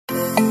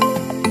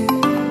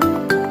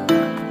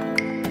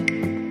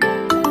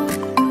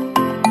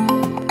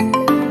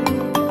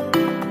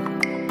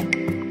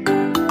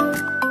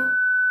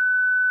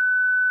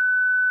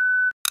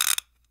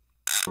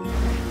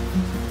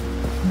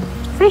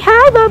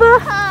hi, Baba.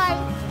 Hi.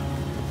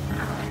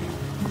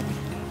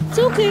 It's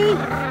okay.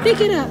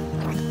 Pick it up.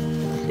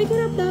 Pick it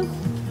up, love.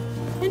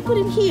 And put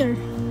it here.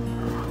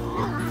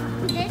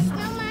 This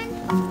snowman.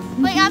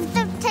 Wait, I have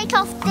to take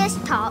off this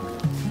top.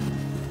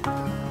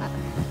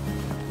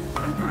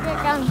 And put it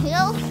down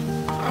here.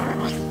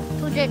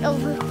 Put it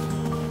over.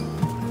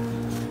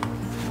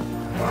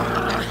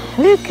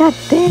 Look at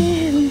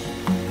them.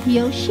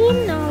 Yoshi,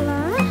 Nala.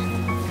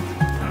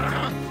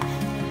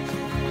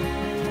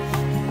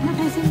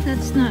 I think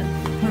that's not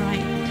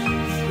right.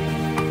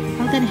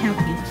 How can I help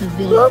you to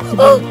build?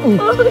 Oh.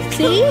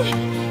 See?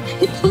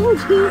 I told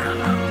you.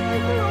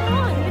 Later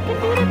on. We can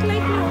do it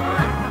later on.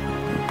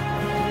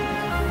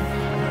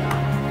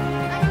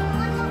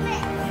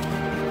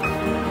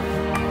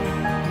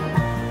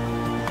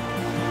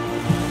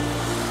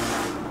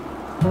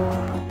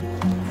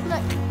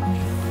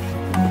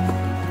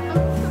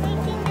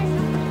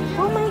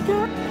 Oh my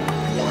God.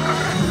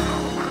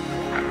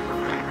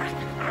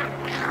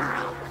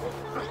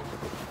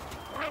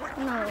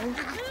 No.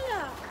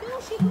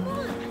 Yoshi, come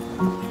on.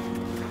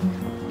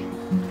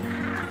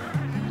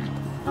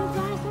 You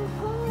guys are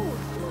cold.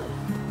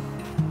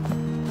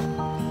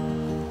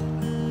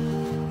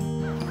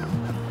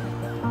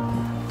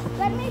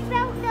 Let me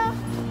build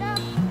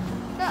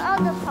the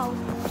other post.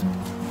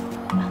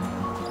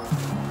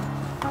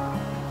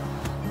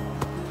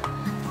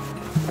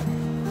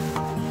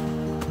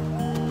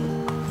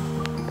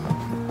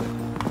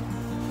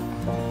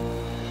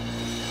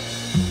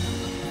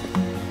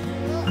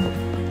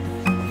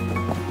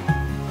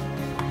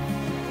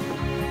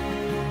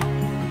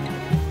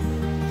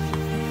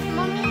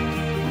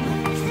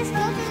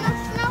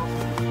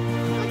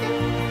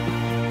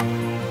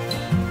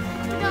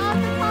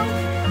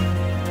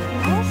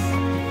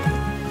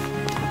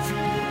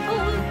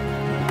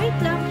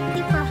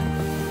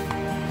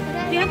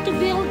 To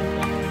build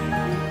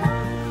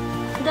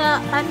the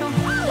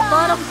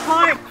bottom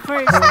part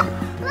first.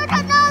 Look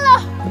at Nala.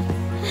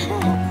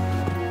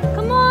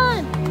 Come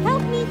on,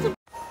 help me to.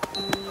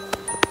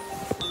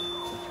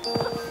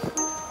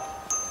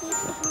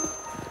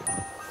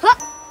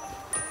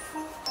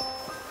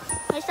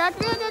 Is that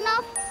good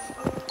enough?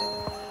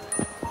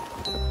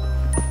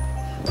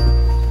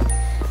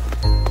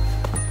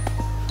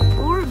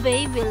 Poor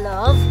baby,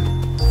 love.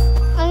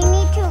 I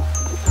need to.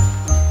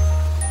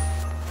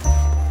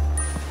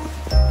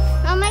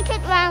 Make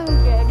it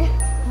rounded.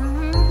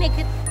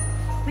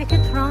 Make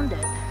it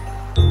rounded.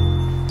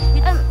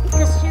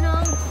 Because you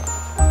know,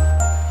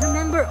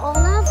 remember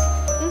Olaf?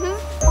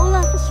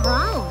 Olaf is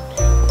round.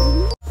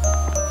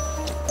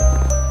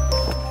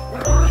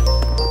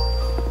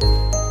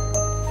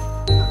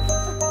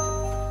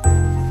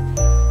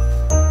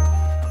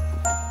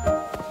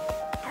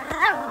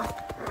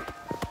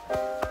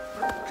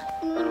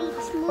 We need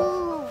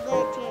smooth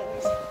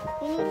edges.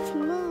 We need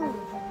smooth.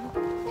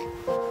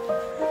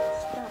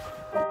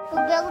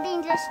 We're building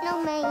the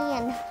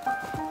snowman.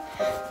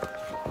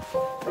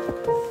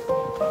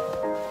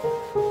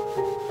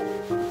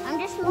 I'm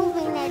just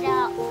moving it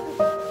out.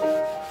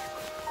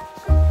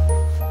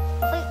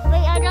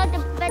 Wait, I got the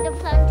better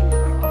plan too.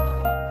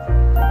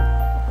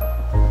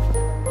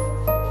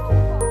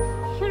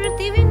 You're not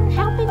even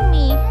helping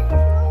me.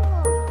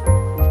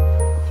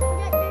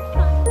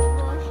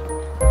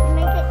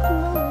 Make it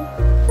smooth.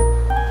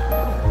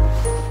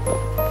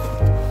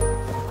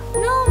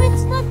 No,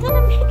 it's not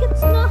gonna make it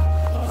smooth.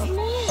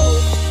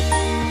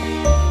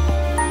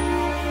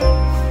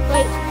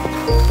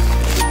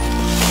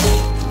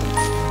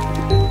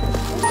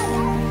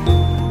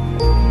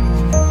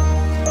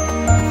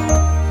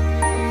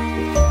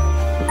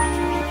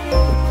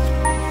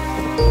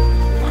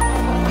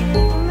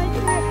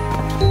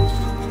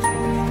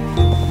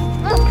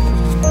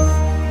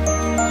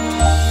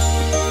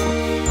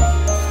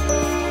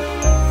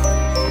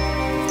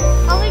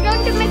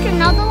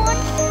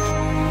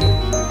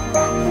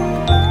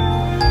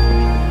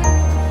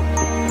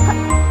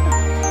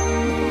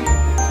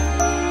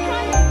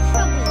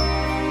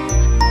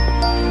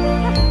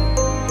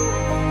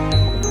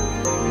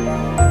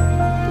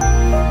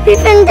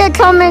 Leave in the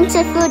comments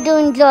if you're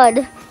doing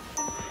good.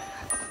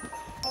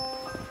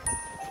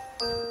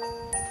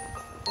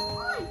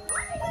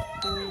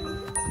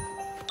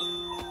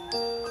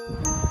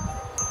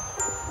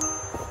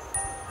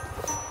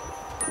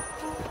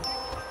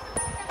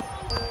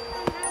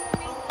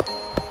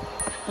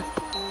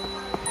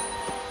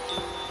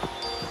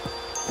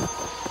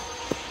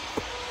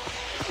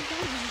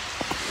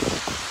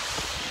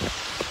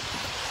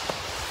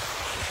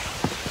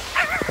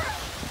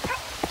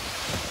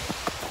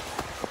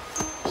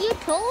 You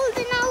told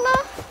Nala?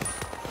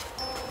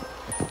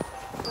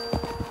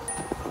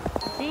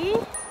 See?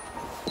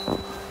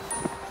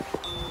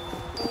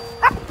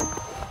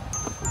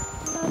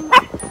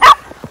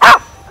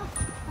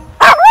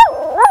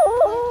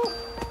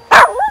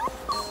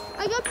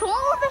 Are you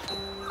told?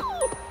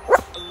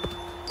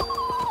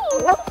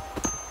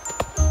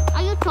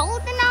 Are you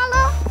told,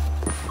 Nala?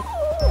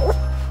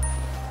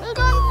 We're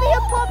going to be a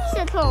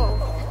popsicle.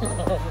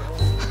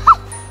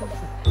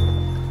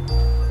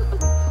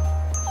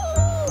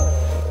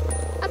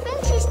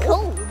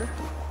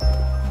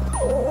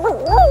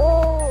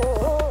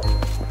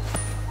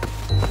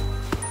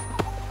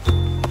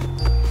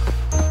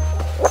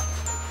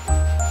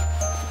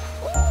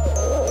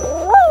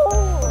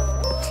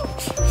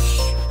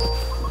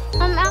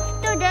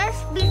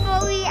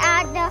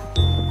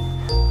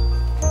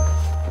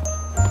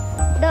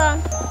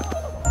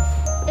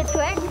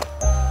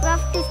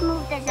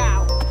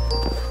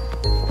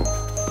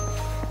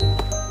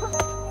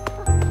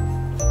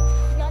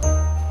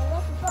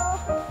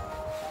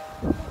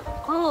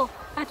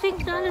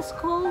 think Nala's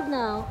cold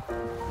now.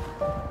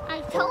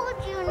 I told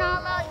you,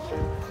 Nala.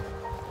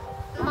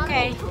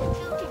 Okay. Mommy told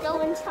you to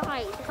go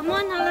inside. Come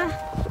on, Nala.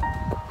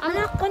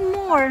 Anak, one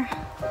more.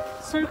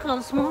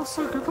 Circle, small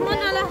circle. Come on,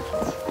 Nala.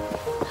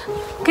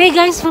 Okay,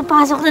 guys,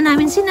 papasok na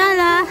namin si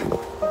Nala.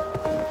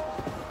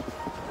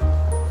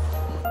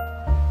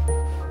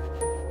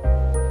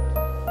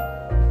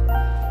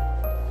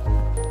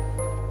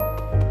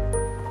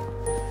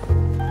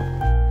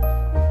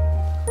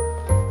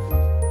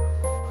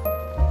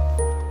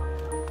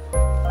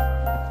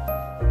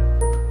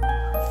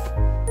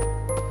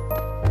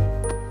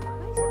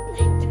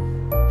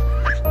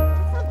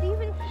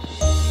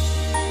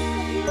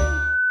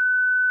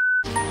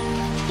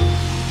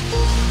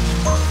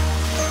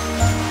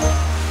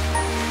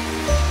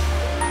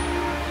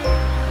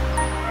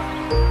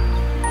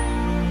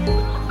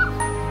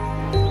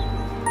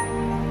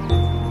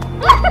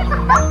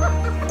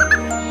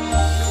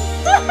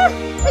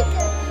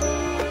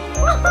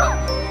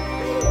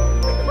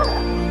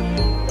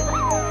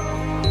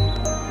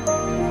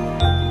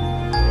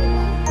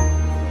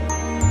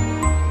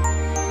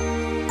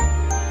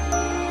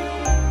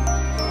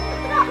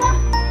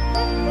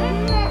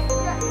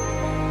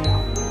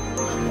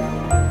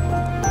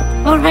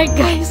 Alright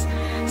guys,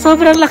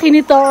 sobrang laki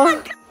nito.